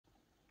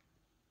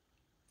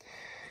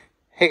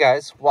Hey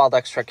guys,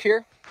 Trek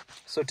here.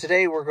 So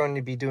today we're going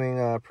to be doing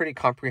a pretty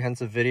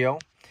comprehensive video.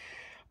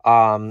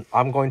 I'm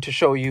going to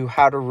show you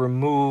how to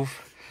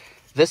remove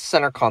this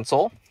center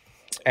console.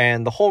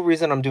 And the whole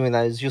reason I'm doing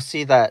that is you'll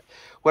see that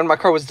when my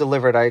car was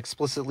delivered, I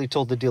explicitly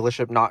told the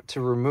dealership not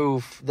to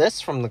remove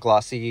this from the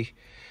glossy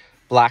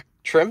black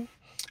trim.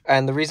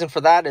 And the reason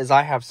for that is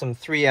I have some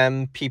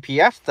 3M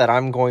PPF that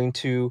I'm going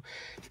to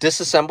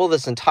disassemble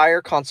this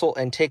entire console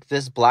and take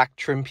this black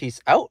trim piece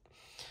out,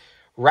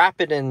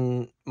 wrap it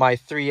in my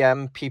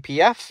 3M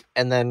PPF,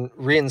 and then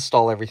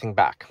reinstall everything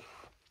back.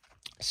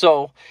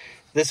 So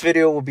this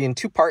video will be in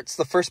two parts.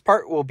 The first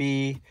part will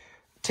be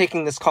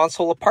taking this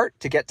console apart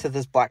to get to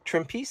this black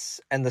trim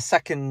piece, and the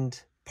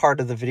second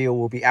part of the video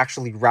will be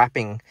actually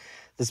wrapping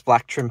this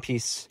black trim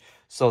piece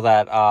so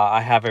that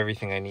I have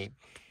everything I need.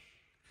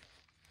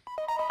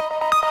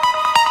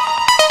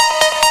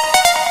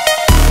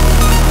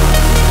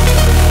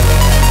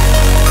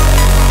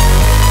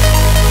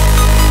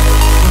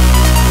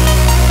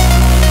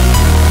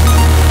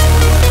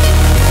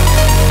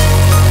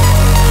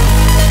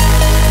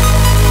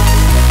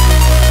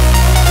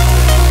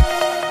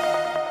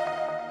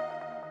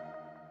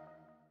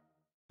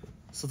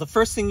 So the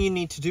first thing you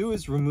need to do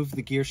is remove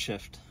the gear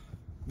shift.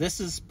 This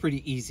is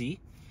pretty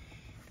easy.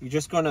 You're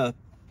just going to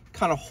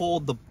kind of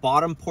hold the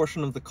bottom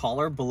portion of the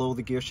collar below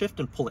the gear shift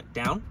and pull it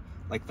down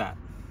like that.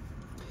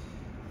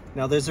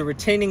 Now there's a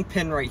retaining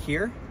pin right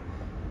here.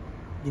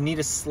 You need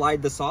to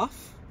slide this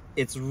off.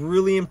 It's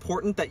really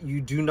important that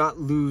you do not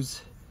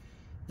lose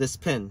this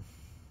pin.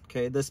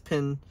 Okay, this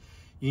pin,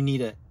 you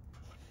need it.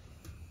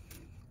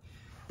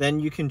 Then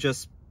you can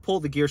just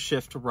pull the gear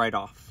shift right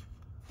off.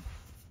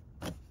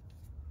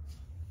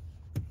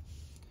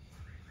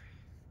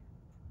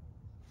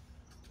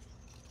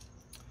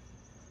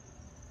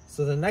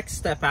 So the next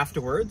step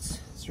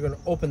afterwards is you're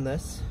going to open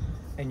this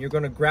and you're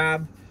going to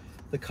grab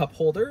the cup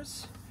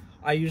holders.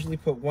 I usually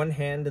put one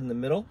hand in the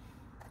middle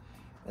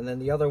and then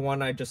the other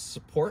one I just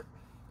support.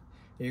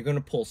 And you're going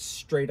to pull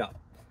straight up.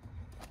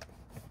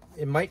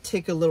 It might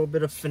take a little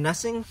bit of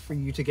finessing for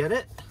you to get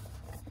it,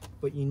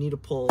 but you need to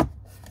pull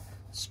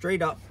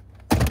straight up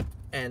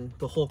and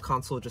the whole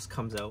console just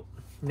comes out.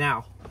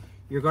 Now,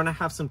 you're going to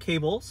have some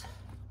cables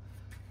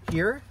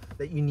here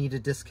that you need to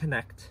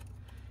disconnect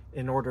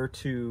in order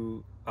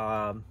to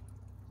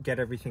get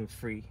everything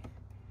free.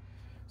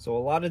 So a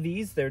lot of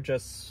these, they're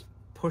just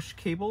push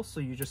cables, so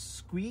you just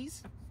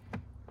squeeze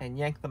and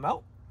yank them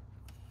out.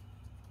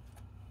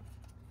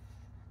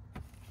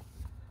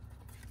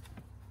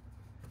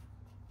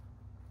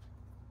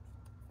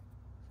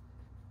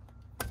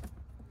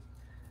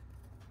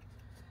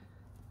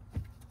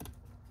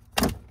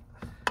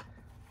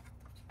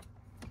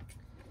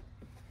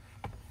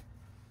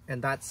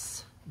 And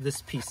that's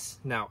this piece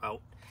now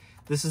out.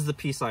 This is the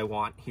piece I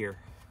want here.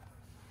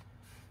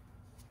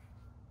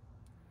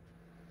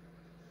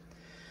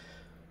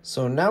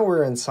 So now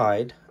we're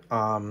inside.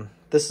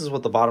 This is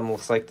what the bottom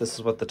looks like. This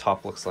is what the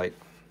top looks like.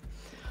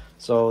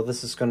 So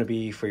this is going to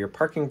be for your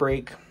parking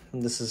brake.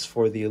 This is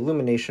for the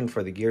illumination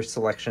for the gear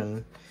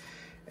selection.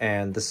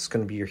 And this is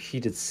going to be your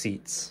heated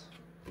seats.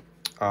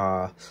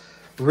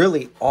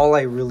 Really, all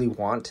I really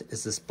want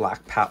is this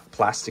black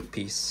plastic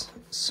piece.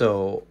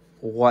 So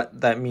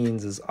what that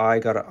means is I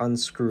got to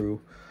unscrew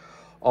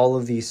all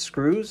of these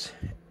screws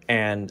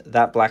and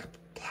that black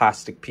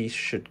plastic piece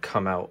should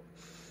come out.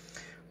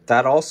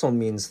 That also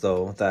means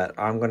though that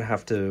I'm going to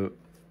have to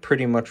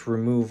pretty much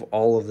remove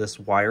all of this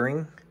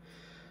wiring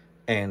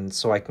and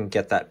so I can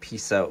get that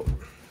piece out.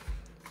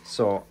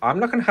 So I'm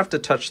not going to have to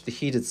touch the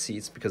heated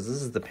seats because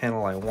this is the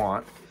panel I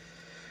want,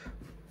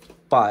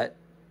 but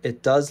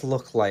it does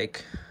look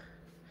like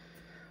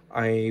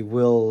I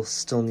will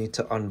still need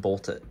to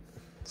unbolt it.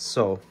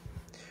 So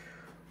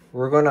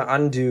we're going to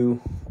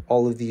undo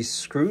all of these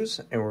screws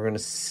and we're going to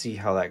see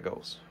how that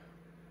goes.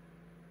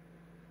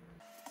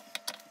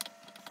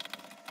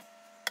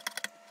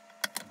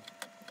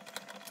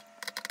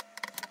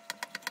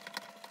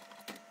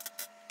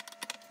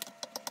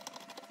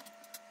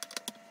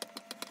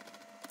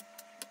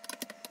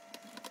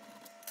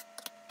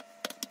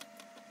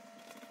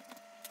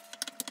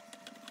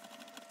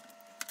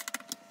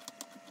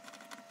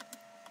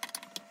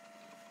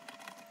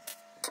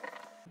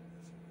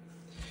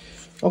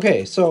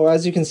 Okay, so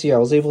as you can see, I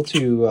was able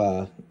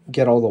to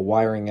get all the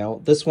wiring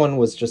out. This one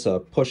was just a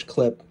push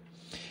clip.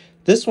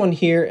 This one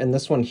here and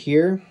this one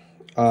here,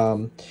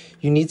 you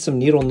need some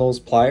needle nose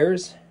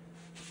pliers.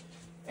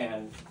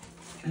 And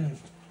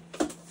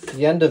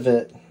the end of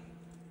it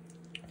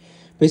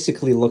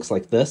basically looks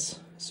like this.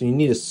 So you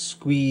need to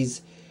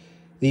squeeze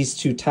these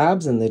two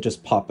tabs and they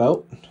just pop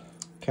out,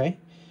 okay?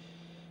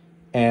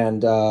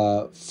 And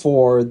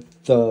for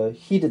the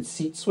heated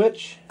seat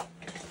switch,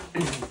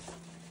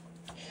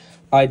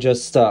 I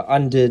just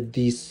undid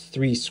these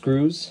three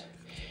screws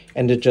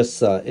and it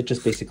just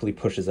basically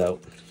pushes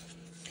out.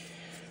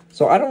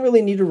 So I don't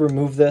really need to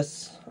remove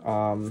this.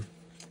 I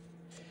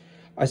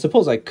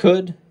suppose I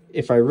could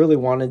if I really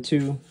wanted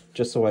to,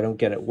 just so I don't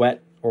get it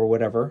wet or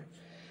whatever.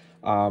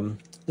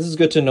 This is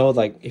good to know,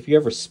 like, if you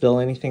ever spill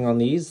anything on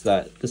these,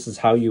 that this is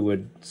how you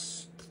would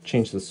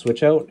change the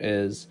switch out.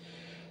 Is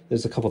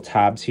there's a couple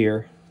tabs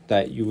here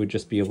that you would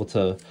just be able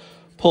to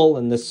pull,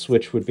 and this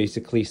switch would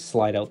basically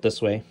slide out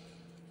this way.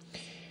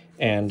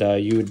 And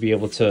you would be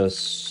able to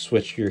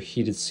switch your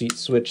heated seat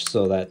switch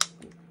so that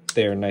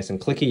they're nice and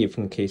clicky if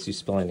in case you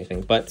spill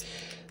anything. But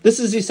this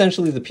is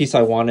essentially the piece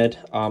I wanted.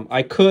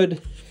 I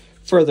could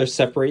further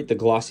separate the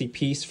glossy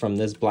piece from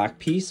this black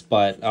piece,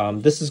 but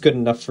this is good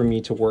enough for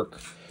me to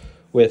work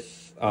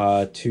with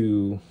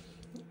to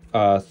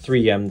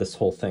 3M this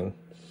whole thing.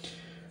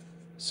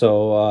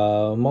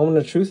 So moment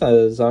of truth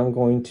is I'm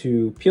going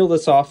to peel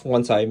this off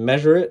once I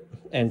measure it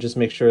and just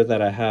make sure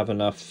that I have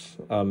enough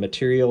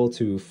material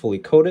to fully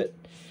coat it.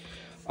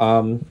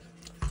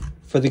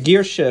 For the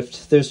gear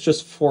shift, there's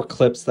just 4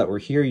 clips that were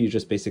here. You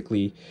just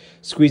basically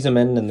squeeze them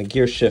in and the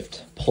gear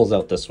shift pulls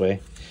out this way.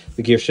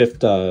 The gear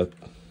shift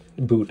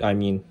boot, I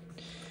mean.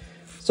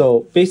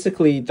 So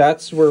basically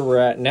that's where we're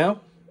at now.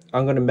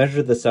 I'm going to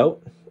measure this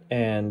out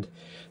and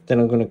then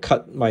I'm going to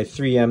cut my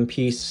 3M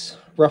piece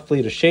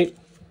roughly to shape.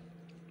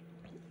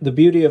 The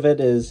beauty of it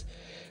is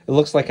it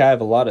looks like I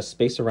have a lot of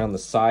space around the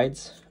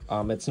sides.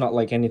 It's not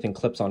like anything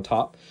clips on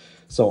top.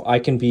 So I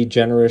can be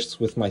generous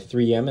with my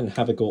 3M and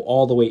have it go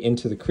all the way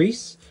into the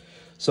crease.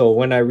 So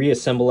when I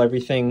reassemble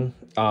everything,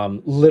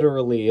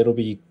 literally it'll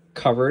be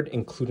covered,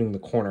 including the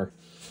corner.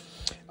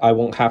 I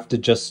won't have to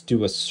just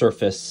do a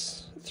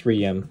surface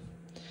 3M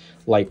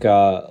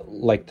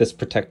like this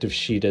protective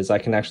sheet is. I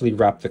can actually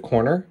wrap the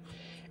corner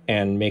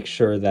and make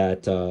sure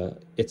that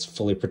it's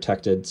fully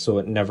protected so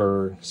it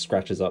never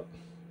scratches up.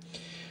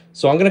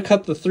 So I'm going to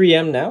cut the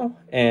 3M now,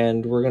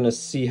 and we're going to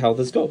see how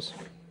this goes.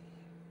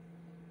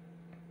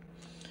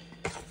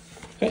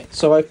 Okay,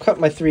 so I've cut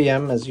my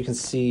 3M. As you can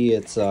see,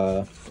 it's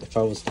if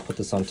I was to put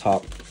this on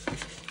top,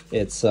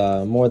 it's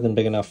more than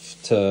big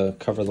enough to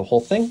cover the whole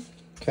thing.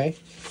 Okay,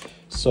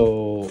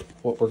 so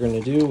what we're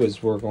going to do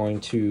is we're going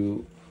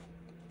to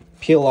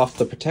peel off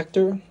the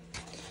protector.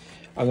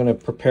 I'm going to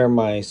prepare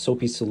my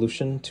soapy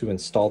solution to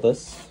install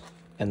this,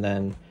 and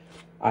then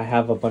I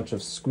have a bunch of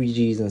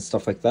squeegees and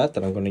stuff like that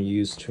I'm going to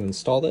use to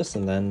install this,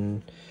 and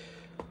then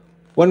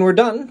when we're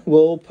done,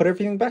 we'll put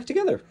everything back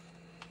together.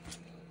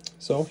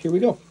 So here we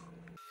go.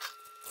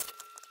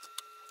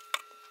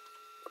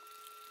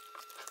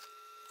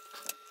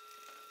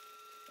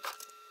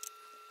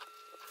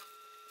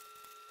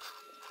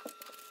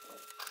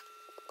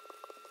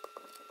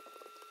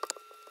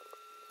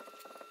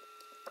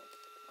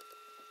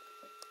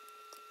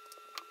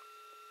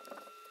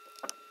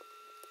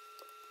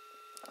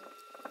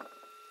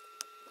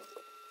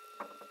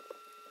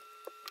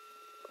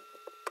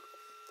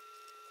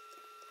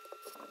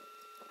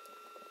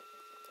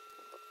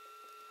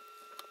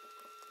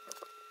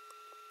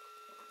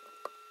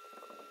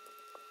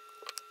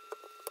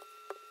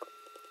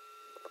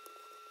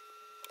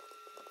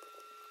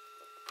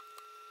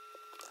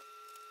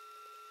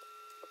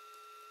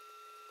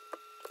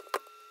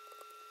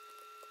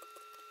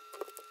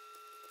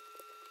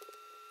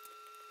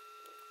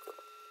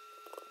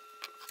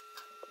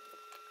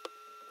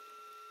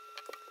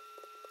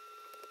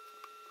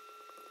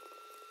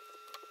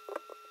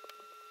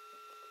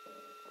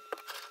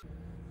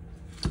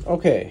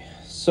 Okay,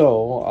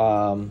 so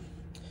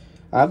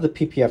I have the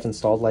PPF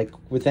installed. Like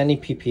with any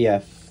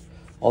PPF,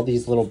 all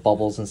these little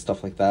bubbles and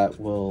stuff like that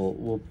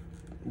will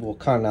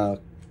kind of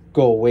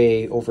go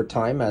away over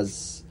time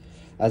as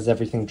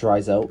everything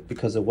dries out,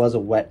 because it was a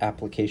wet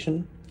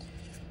application.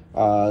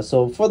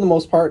 So for the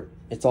most part,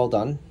 it's all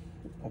done.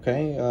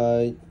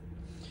 Okay,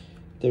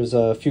 there's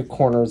a few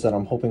corners that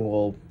I'm hoping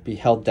will be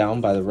held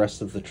down by the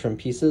rest of the trim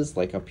pieces,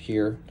 like up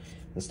here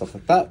and stuff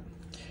like that.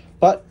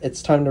 But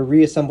it's time to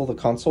reassemble the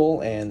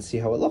console and see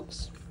how it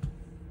looks.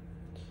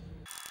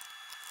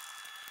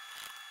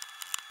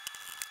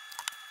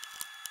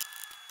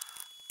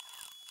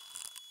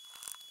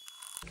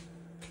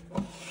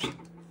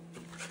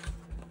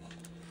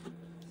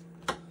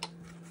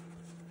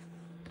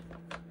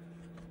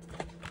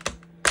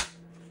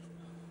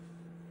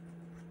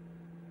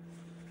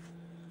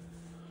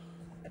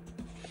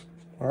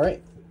 All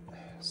right,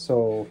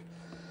 so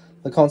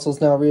the console's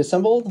now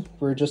reassembled.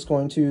 We're just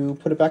going to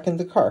put it back in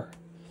the car.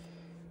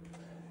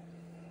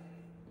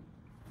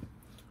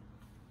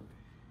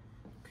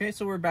 Okay,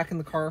 so we're back in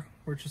the car.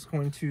 We're just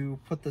going to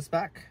put this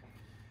back.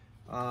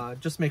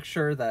 Just make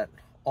sure that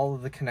all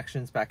of the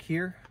connections back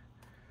here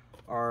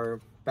are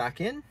back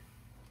in.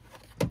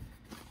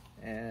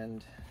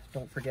 And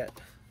don't forget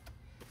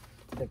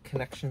the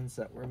connections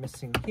that we're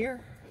missing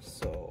here.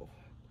 So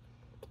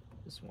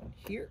this one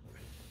here.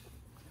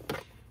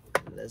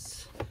 And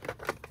this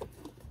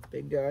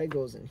big guy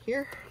goes in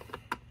here.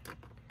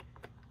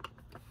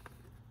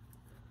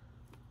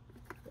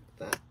 Like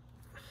that.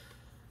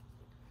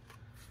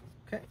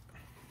 Okay.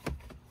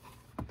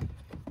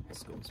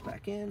 This goes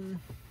back in.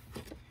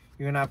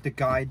 You're gonna have to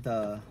guide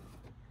the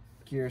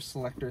gear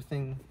selector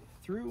thing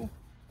through,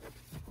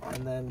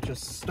 and then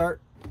just start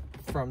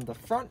from the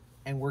front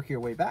and work your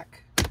way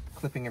back,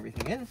 clipping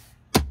everything in.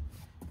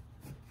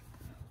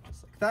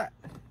 Just like that.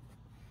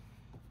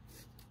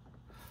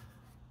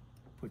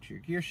 Put your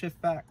gear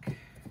shift back.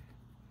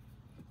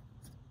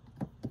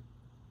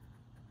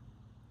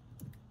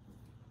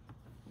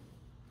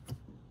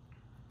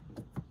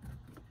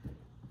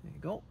 There you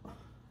go.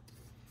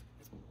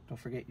 Don't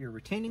forget your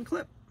retaining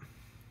clip.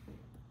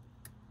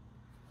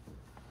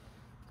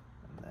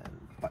 And then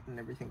button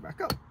everything back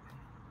up.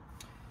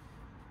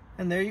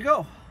 And there you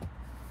go.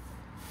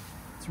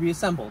 It's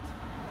reassembled.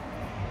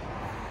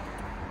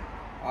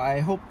 I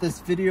hope this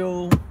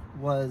video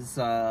was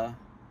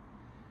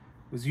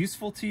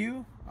useful to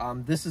you.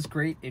 This is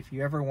great if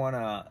you ever want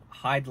to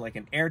hide like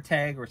an air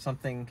tag or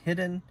something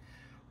hidden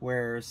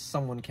where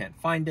someone can't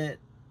find it,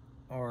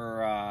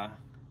 or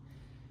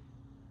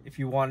if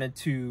you wanted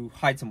to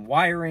hide some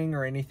wiring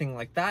or anything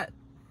like that.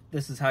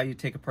 This is how you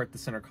take apart the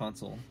center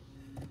console.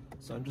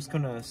 So I'm just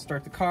gonna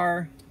start the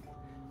car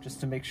just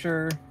to make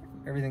sure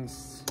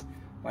everything's,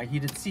 my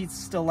heated seats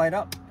still light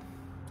up.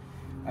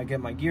 I get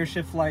my gear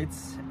shift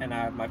lights and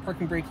I have my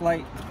parking brake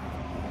light.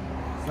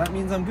 So that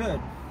means I'm good.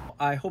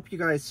 I hope you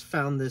guys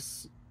found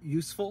this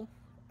useful.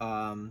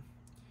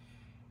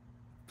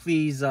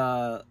 Please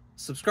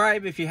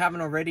subscribe if you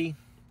haven't already.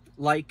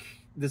 Like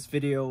this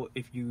video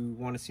if you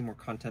want to see more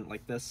content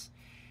like this.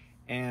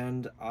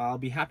 And I'll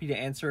be happy to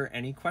answer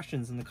any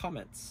questions in the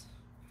comments.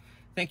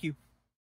 Thank you.